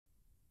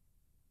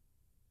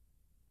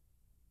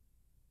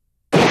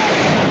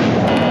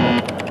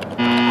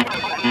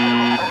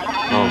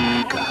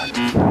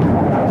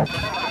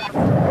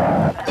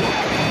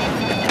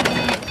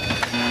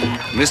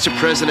Mr.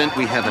 President,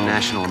 we have a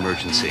national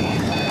emergency.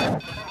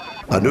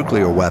 A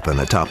nuclear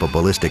weapon atop a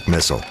ballistic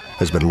missile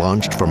has been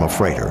launched from a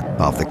freighter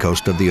off the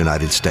coast of the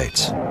United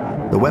States.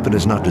 The weapon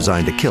is not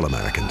designed to kill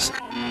Americans,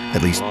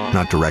 at least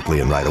not directly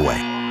and right away.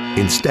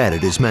 Instead,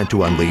 it is meant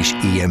to unleash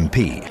EMP,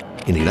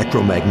 an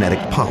electromagnetic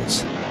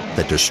pulse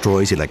that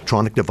destroys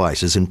electronic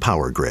devices and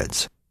power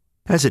grids.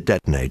 As it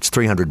detonates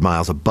 300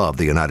 miles above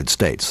the United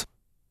States,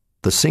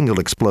 the single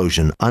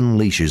explosion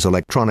unleashes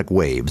electronic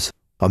waves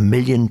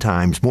 1,000,000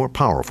 times more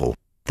powerful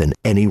than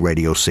any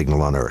radio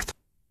signal on Earth.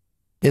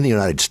 In the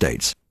United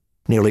States,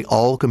 nearly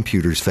all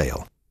computers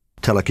fail.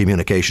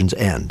 Telecommunications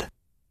end.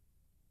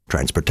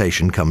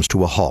 Transportation comes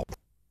to a halt.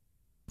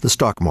 The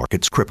stock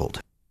market's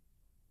crippled.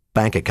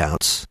 Bank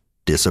accounts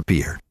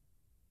disappear.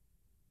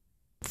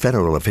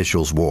 Federal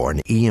officials warn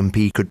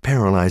EMP could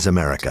paralyze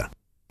America,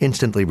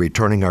 instantly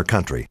returning our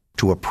country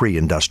to a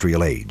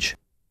pre-industrial age.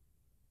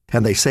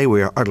 And they say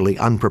we are utterly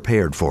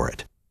unprepared for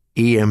it.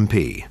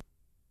 EMP.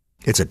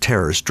 It's a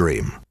terrorist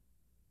dream.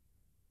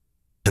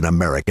 An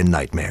American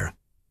nightmare.